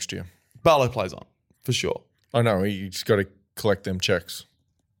Barlow next year? Barlow plays on, for sure. I know, he's got to collect them checks.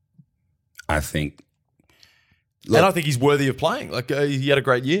 I think And I think he's worthy of playing. Like, he had a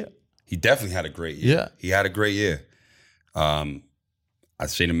great year. he definitely had a great year. Yeah. He had a great year. I've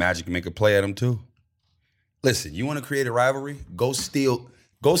seen the Magic make a play at him too. Listen, you want to create a rivalry? Go steal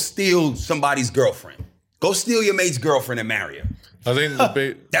somebody's girlfriend. Go steal your mate's girlfriend and marry her. I think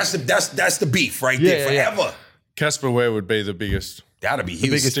That's the beef right Yeah, there yeah, forever. Casper Ware would be the biggest. That'd be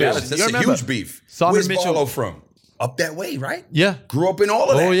huge. biggest That's fan. You a remember huge beef. Simon Where's Mitchell- Barlow from? Up that way, right? Yeah. Grew up in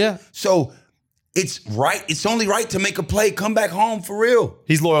all of that. Oh, yeah. So it's right. It's only right to make a play, come back home for real.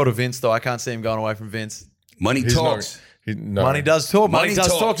 He's loyal to Vince, though. I can't see him going away from Vince. Money He's talks. No. Money does talk. Money Money does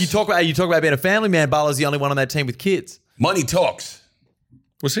talk. talks. You talk about being a family man. Barlow's the only one on that team with kids. Money talks.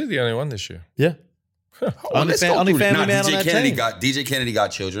 Was he the only one this year? Yeah. Only Let's go family through- man on that team. DJ Kennedy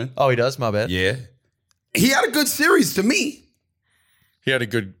got children. Oh, he does? My bad. Yeah. He had a good series to me. He had a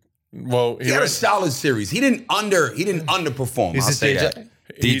good. Well, He had a solid series. He didn't underperform. Is I'll this say DJ? that.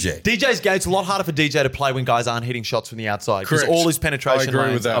 DJ. DJ's game, it's a lot harder for DJ to play when guys aren't hitting shots from the outside because Correct. all his I penetration agree with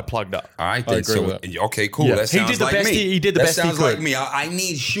lanes that. are plugged up. All right, I then. agree So, with that. okay, cool. Yeah. That He sounds did the like best me. he did the best he That sounds could. like me. I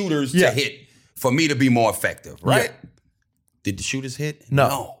need shooters Yeah. to hit for me to be more effective, right? Did the shooters hit?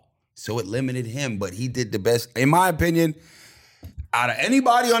 No. So it limited him, but he did the best. In my opinion, out of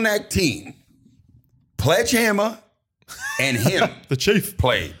anybody on that team, Pledge Hammer and him The Chief.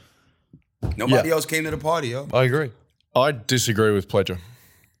 played. Nobody Yeah. else came to the party, yo. I agree. I disagree with Pledger.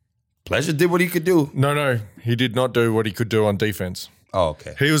 Pleasure did what he could do. No, he did not do what he could do on defense. Oh,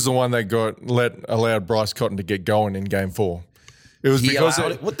 okay. He was the one that allowed Bryce Cotton to get going in Game 4. It was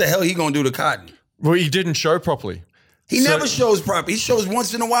What the hell he gonna do to Cotton? Well, he didn't show properly. He never shows properly. He shows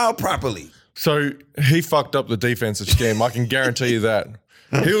once in a while properly. So he fucked up the defensive scheme. I can guarantee you that.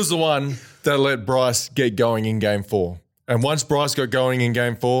 He was the one that let Bryce get going in Game 4. And once Bryce got going in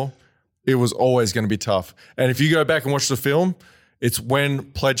Game 4, it was always going to be tough. And if you go back and watch the film, it's when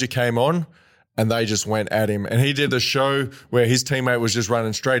Pledger came on and they just went at him. And he did a show where his teammate was just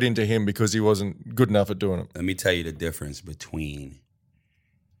running straight into him because he wasn't good enough at doing it. Let me tell you the difference between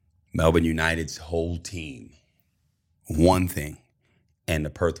Melbourne United's whole team, one thing, and the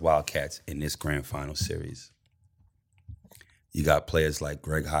Perth Wildcats in this grand final series. You got players like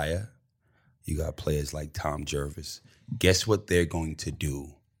Greg Hire. You got players like Tom Jervis. Guess what they're going to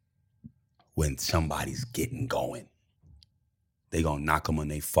do when somebody's getting going? They're going to knock them on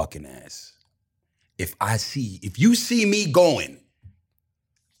their fucking ass. If you see me going,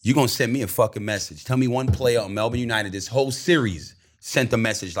 you're going to send me a fucking message. Tell me one player on Melbourne United this whole series sent a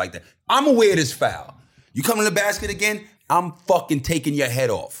message like that. I'm aware of this foul. You come in the basket again, I'm fucking taking your head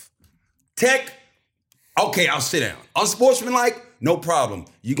off. Tech, okay, I'll sit down. Unsportsmanlike, no problem.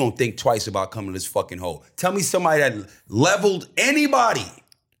 You're going to think twice about coming to this fucking hole. Tell me somebody that leveled anybody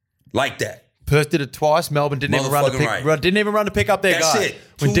like that. Perth did it twice. Melbourne didn't even run to pick up their That's guy. it.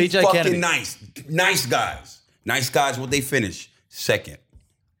 When Two DJ fucking Kennedy. nice guys. Nice guys, what they finish? Second.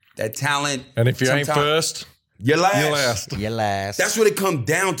 That talent. And if you ain't first, you're last. You're last. That's what it comes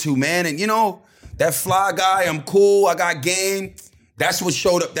down to, man. And you know, that fly guy, I'm cool, I got game. That's what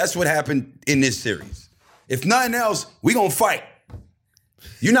showed up. That's what happened in this series. If nothing else, we gonna fight.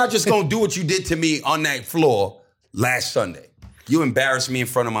 You're not just gonna do what you did to me on that floor last Sunday. You embarrassed me in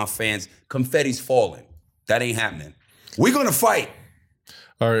front of my fans. Confetti's falling. That ain't happening. We're gonna fight.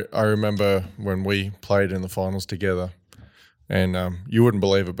 I remember when we played in the finals together, and you wouldn't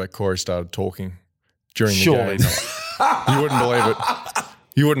believe it, but Corey started talking during the game. You wouldn't believe it.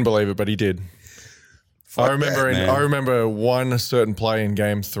 You wouldn't believe it, but he did. I remember one certain play in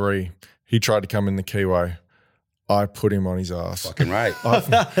Game 3. He tried to come in the keyway. I put him on his ass. Fucking right.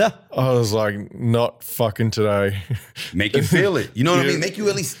 I was like, not fucking today. Make you feel it. You know what I mean? Make you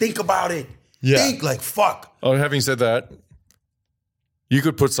at least think about it. Yeah. Think like, fuck. Oh, having said that, you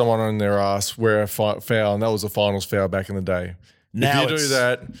could put someone on their ass, wear a foul, and that was a finals foul back in the day. Now if you do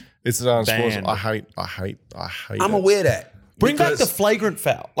that, it's an unsportsmanlike. banned. I hate I'm it. aware of that. Bring back the flagrant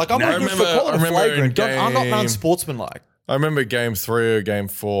foul. Like, I'm not good for calling it flagrant. I'm not unsportsmanlike. I remember Game 3 or Game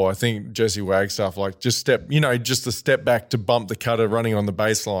 4, I think Jesse Wagstaff, like just a step back to bump the cutter running on the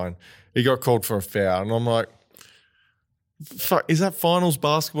baseline. He got called for a foul. And I'm like, fuck, is that finals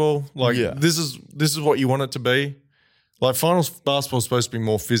basketball? Like, this is what you want it to be? Like, finals basketball is supposed to be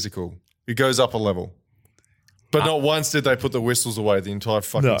more physical. It goes up a level. But not once did they put the whistles away the entire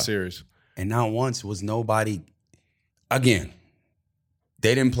fucking series. And not once was nobody, again,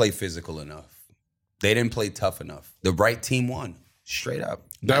 they didn't play physical enough. They didn't play tough enough. The right team won, straight up.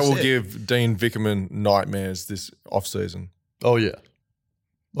 That will give Dean Vickerman nightmares this offseason. Oh, yeah.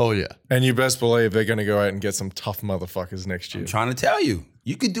 And you best believe they're going to go out and get some tough motherfuckers next year. I'm trying to tell you.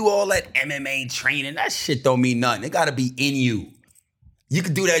 You could do all that MMA training. That shit don't mean nothing. It got to be in you. You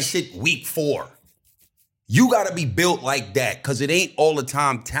could do that shit week 4. You got to be built like that because it ain't all the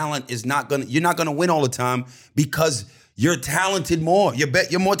time. Talent is not going to, you're not going to win all the time because you're talented more.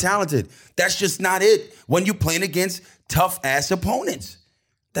 You're more talented. That's just not it when you're playing against tough-ass opponents.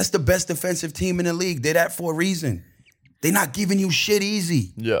 That's the best defensive team in the league. They're that for a reason. They're not giving you shit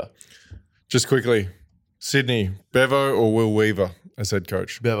easy. Yeah. Just quickly, Sydney, Bevo or Will Weaver as head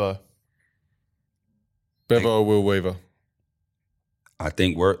coach? Bevo or Will Weaver? I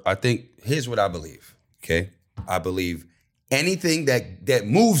think here's what I believe, okay? I believe anything that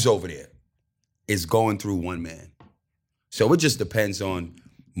moves over there is going through one man. So it just depends on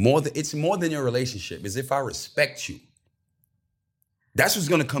it's more than your relationship. Is if I respect you. That's what's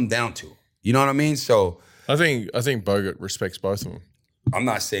going to come down to. You know what I mean? So I think Bogut respects both of them. I'm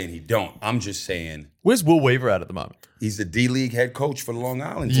not saying he don't. I'm just saying. Where's Will Weaver at the moment? He's the D-League head coach for the Long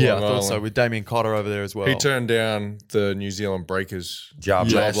Island team. Yeah, I thought so. With Damien Cotter over there as well. He turned down the New Zealand Breakers job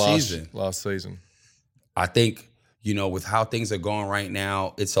last season. I think, with how things are going right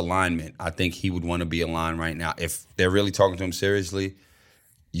now, it's alignment. I think he would want to be aligned right now. If they're really talking to him seriously,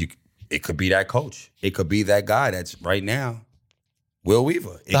 it could be that coach. It could be that guy that's right now, Will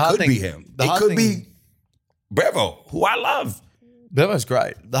Weaver. It could be him. It could be Bevo, who I love. Bevo's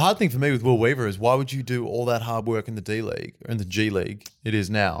great. The hard thing for me with Will Weaver is why would you do all that hard work in the D-League, or in the G-League, it is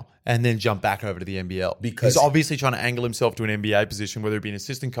now, and then jump back over to the NBL? Because he's obviously trying to angle himself to an NBA position, whether it be an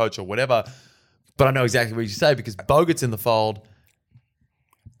assistant coach or whatever. But I know exactly what you say because Bogut's in the fold.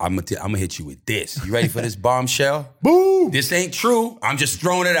 I'm gonna hit you with this. You ready for this bombshell? Boom! This ain't true. I'm just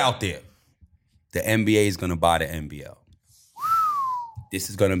throwing it out there. The NBA is gonna buy the NBL. This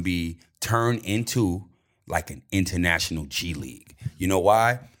is gonna be turned into like an international G League. You know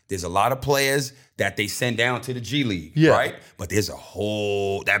why? There's a lot of players that they send down to the G League, right? But there's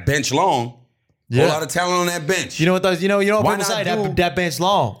that bench long. Whole lot of talent on that bench. You know what those? You know what people say? That bench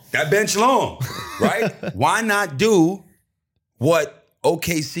long. That bench long, right? Why not do what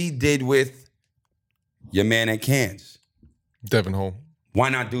OKC did with your man at Cairns? Devin Hall. Why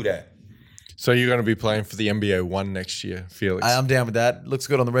not do that? So you're going to be playing for the NBA 1 next year, Felix. I'm down with that. Looks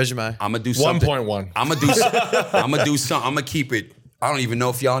good on the resume. I'm gonna do something. 1.1. I'm gonna do something. I'm gonna keep it. I don't even know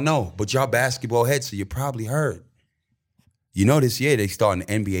if y'all know, but y'all basketball heads, so you probably heard. You know, this year they starting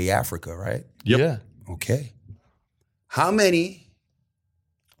NBA Africa, right? Yep. Yeah. Okay. How many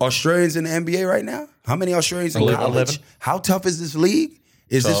Australians in the NBA right now? How many Australians in college? 11. How tough is this league?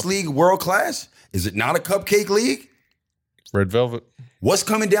 Is this league world class? Is it not a cupcake league? Red Velvet. What's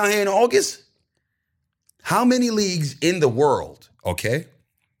coming down here in August? How many leagues in the world, okay,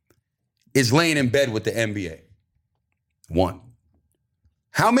 is laying in bed with the NBA? 1.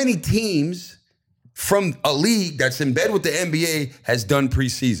 How many teams from a league that's in bed with the NBA has done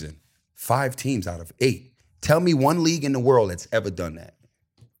preseason? 5 teams out of 8. Tell me one league in the world that's ever done that.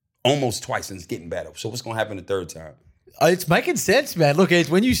 Almost twice, and it's getting better. So what's going to happen the third time? It's making sense, man. Look,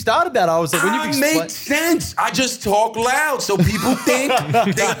 when you started that, I was like, It makes sense. I just talk loud so people think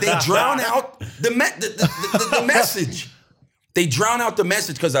they drown out the message. They drown out the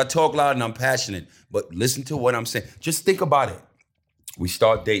message because I talk loud and I'm passionate. But listen to what I'm saying. Just think about it. We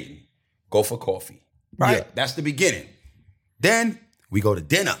start dating, go for coffee, right? Yeah. That's the beginning. Then we go to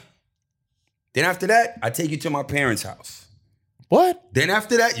dinner. Then after that, I take you to my parents' house. What? Then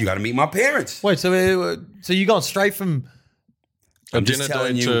after that, you got to meet my parents. Wait, so you gone straight from? I'm just dinner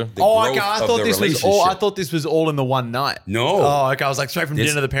telling date you. to- The Okay. growth I of thought the this was all. I thought this was all in the one night. No. Oh, okay. I was like straight from This-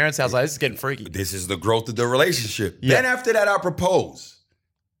 dinner to the parents' house. Like, this is getting freaky. This is the growth of the relationship. Yeah. Then after that, I propose.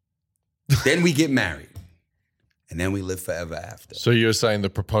 Then we get married. And then we live forever after. So you're saying the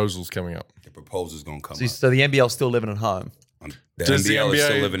proposal's coming up. The proposal's going to come So, up. so the NBL's still living at home. The Does the NBL is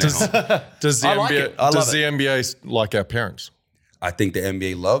still NBA living at home. Does the I like NBA it. I love does it. the NBA like our parents? I think the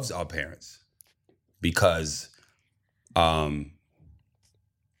NBA loves our parents because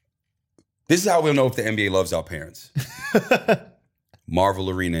this is how we'll know if the NBA loves our parents. Marvel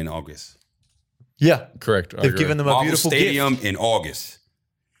Arena in August. Yeah, Correct. I they've agree. given them a Marvel beautiful Stadium gift. in August.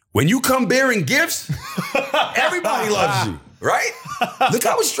 When you come bearing gifts, everybody loves you, right? Look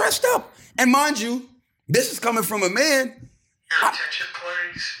how it's dressed up. And mind you, this is coming from a man. Your attention,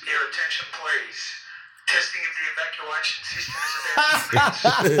 please. Your attention, please. Testing of the evacuation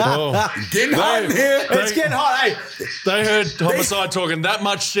system is Oh, Getting hot in here. It's getting hot. Hey, they heard Homicide talking that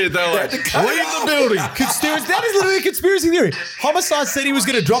much shit. They're like, leave the building. conspiracy. That is literally a conspiracy theory. Homicide said he was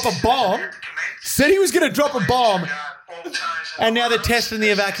going to drop a bomb. Said he was going to drop a bomb, and now they're testing the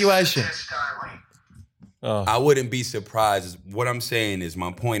evacuation. I wouldn't be surprised. What I'm saying is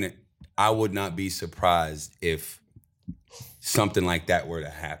my point. I would not be surprised if something like that were to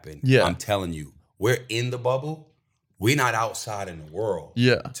happen. Yeah. I'm telling you, we're in the bubble. We're not outside in the world.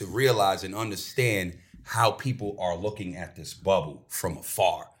 Yeah. To realize and understand how people are looking at this bubble from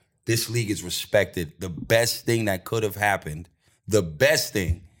afar. This league is respected. The best thing that could have happened, the best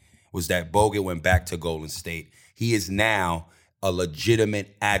thing was that Bogut went back to Golden State. He is now a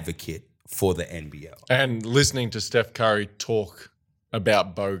legitimate advocate for the NBL. And listening to Steph Curry talk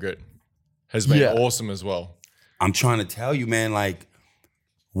about Bogut has been Yeah. awesome as well. I'm trying to tell you, man, like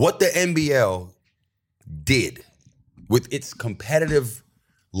what the NBL did with its competitive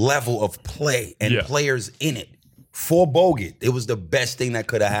level of play and Yeah. players in it for Bogut, it was the best thing that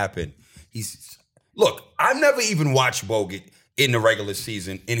could have happened. Look, I've never even watched Bogut in the regular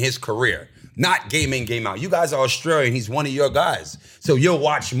season in his career. Not game in, game out. You guys are Australian. He's one of your guys. So you'll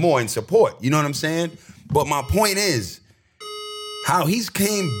watch more and support. You know what I'm saying? But my point is how he's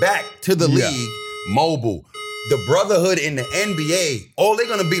came back to the league mobile. The brotherhood in the NBA, all they're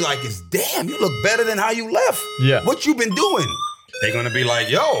going to be like is, damn, you look better than how you left. Yeah. What you been doing? They're going to be like,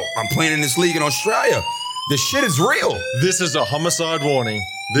 yo, I'm playing in this league in Australia. The shit is real. This is a homicide warning.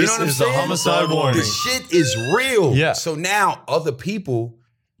 You This know what I'm is saying? a homicide warning. The shit is real. Yeah. So now other people,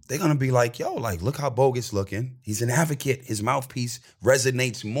 they're going to be like, yo, like, look how Bogut's looking. He's an advocate. His mouthpiece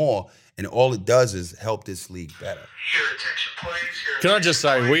resonates more. And all it does is help this league better. Your attention, please. Can I just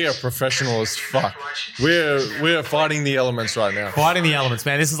say, we are professional as fuck. We're fighting the elements right now. Fighting the elements,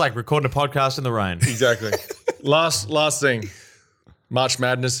 man. This is like recording a podcast in the rain. Exactly. Last thing. March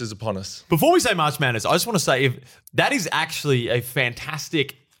Madness is upon us. Before we say March Madness, I just want to say if that is actually a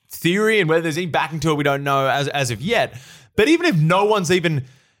fantastic theory, and whether there's any backing to it, we don't know as of yet. But even if no one's even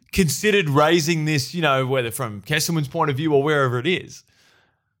considered raising this, whether from Kesselman's point of view or wherever it is,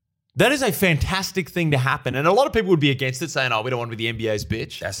 that is a fantastic thing to happen. And a lot of people would be against it, saying, we don't want to be the NBA's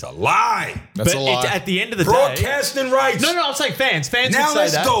bitch. That's a lie. That's a lie. At the end of the day... Broadcasting rights. No, I'm saying fans. Fans Now would say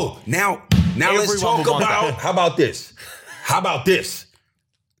let's that. go. Now let's Everyone talk will want about, that. how about this?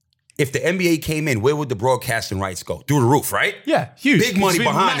 If the NBA came in, where would the broadcasting rights go? Through the roof, right? Yeah, huge. Big money It's been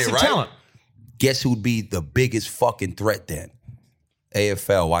behind it, massive right? talent. Guess who'd be the biggest fucking threat then?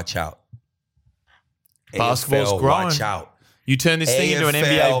 AFL, watch out. Basketball's AFL, growing. watch out. You turn this thing into an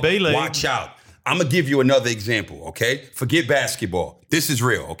AFL, NBA B League. Watch out. I'm going to give you another example, okay? Forget basketball. This is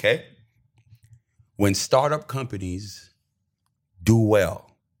real, okay? When startup companies do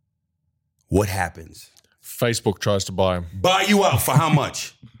well, what happens? Facebook tries to buy him. Buy you out for how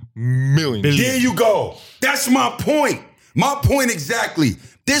much? Millions. There you go. That's my point. My point exactly.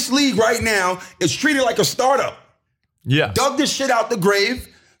 This league right now is treated like a startup. Yeah. Dug this shit out the grave,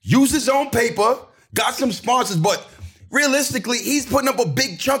 used his own paper, got some sponsors, but realistically, he's putting up a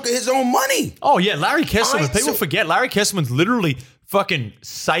big chunk of his own money. Oh, yeah. Larry Kesselman. Alright, People so- forget Larry Kesselman's literally fucking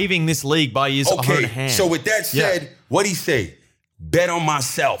saving this league by his own Okay, hand. so with that said, what'd he say? Bet on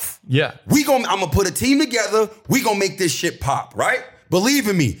myself. Yeah. I'm gonna put a team together. We gonna make this shit pop, right? Believe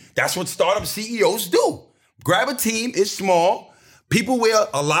in me. That's what startup CEOs do. Grab a team, it's small. People wear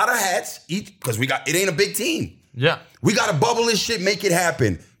a lot of hats, each because it ain't a big team. Yeah. We gotta bubble this shit, make it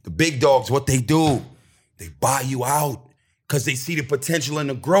happen. The big dogs, what they do, they buy you out because they see the potential and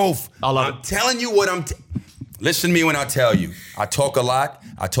the growth. I love I'm it. telling you what listen to me when I tell you. I talk a lot,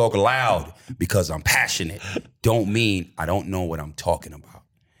 I talk loud because I'm passionate. Don't mean I don't know what I'm talking about.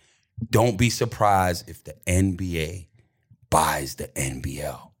 Don't be surprised if the NBA buys the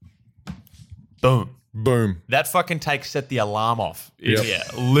NBL. Boom. Boom. That fucking take set the alarm off. Yep. Yeah,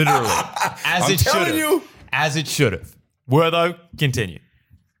 literally. As I'm it should telling have. you. As it should have. Wertho, continue.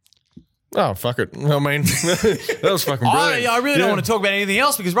 Oh, fuck it. I mean, that was fucking brilliant. I really don't want to talk about anything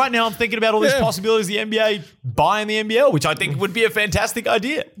else because right now I'm thinking about all these Yeah. possibilities of the NBA buying the NBL, which I think would be a fantastic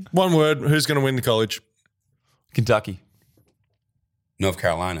idea. One word, who's going to win the college? Kentucky. North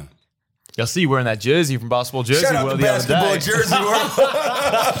Carolina. I see you wearing that jersey from Basketball Jersey Shout out World to the other Basketball day. Jersey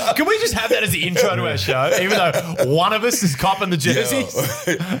World. Can we just have that as the intro to our show, even though one of us is copping the jerseys?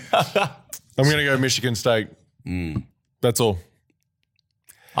 I'm going to go Michigan State. That's all.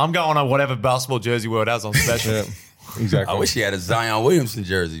 I'm going on whatever Basketball Jersey World has on special. Yeah, exactly. I wish he had a Zion Williamson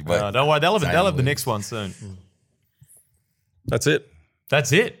jersey, but Don't worry, they'll have the Zion next one soon. That's it.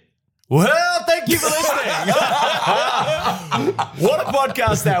 That's it. Well, thank you for listening. What a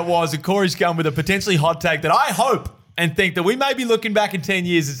podcast that was. And Corey's come with a potentially hot take that I hope and think that we may be looking back in 10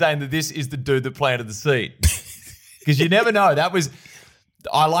 years and saying that this is the dude that planted the seed. Because you never know.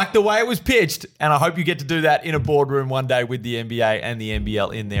 I like the way it was pitched, and I hope you get to do that in a boardroom one day with the NBA and the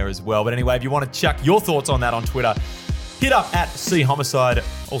NBL in there as well. But anyway, if you want to chuck your thoughts on that on Twitter, hit up at @CHomicide,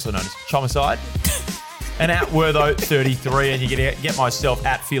 also known as Chomicide, and at Wertho33, and you can get myself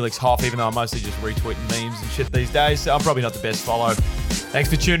at Felix Hoff, even though I'm mostly just retweeting memes and shit these days. So I'm probably not the best follow. Thanks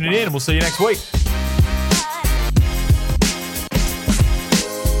for tuning in, and we'll see you next week.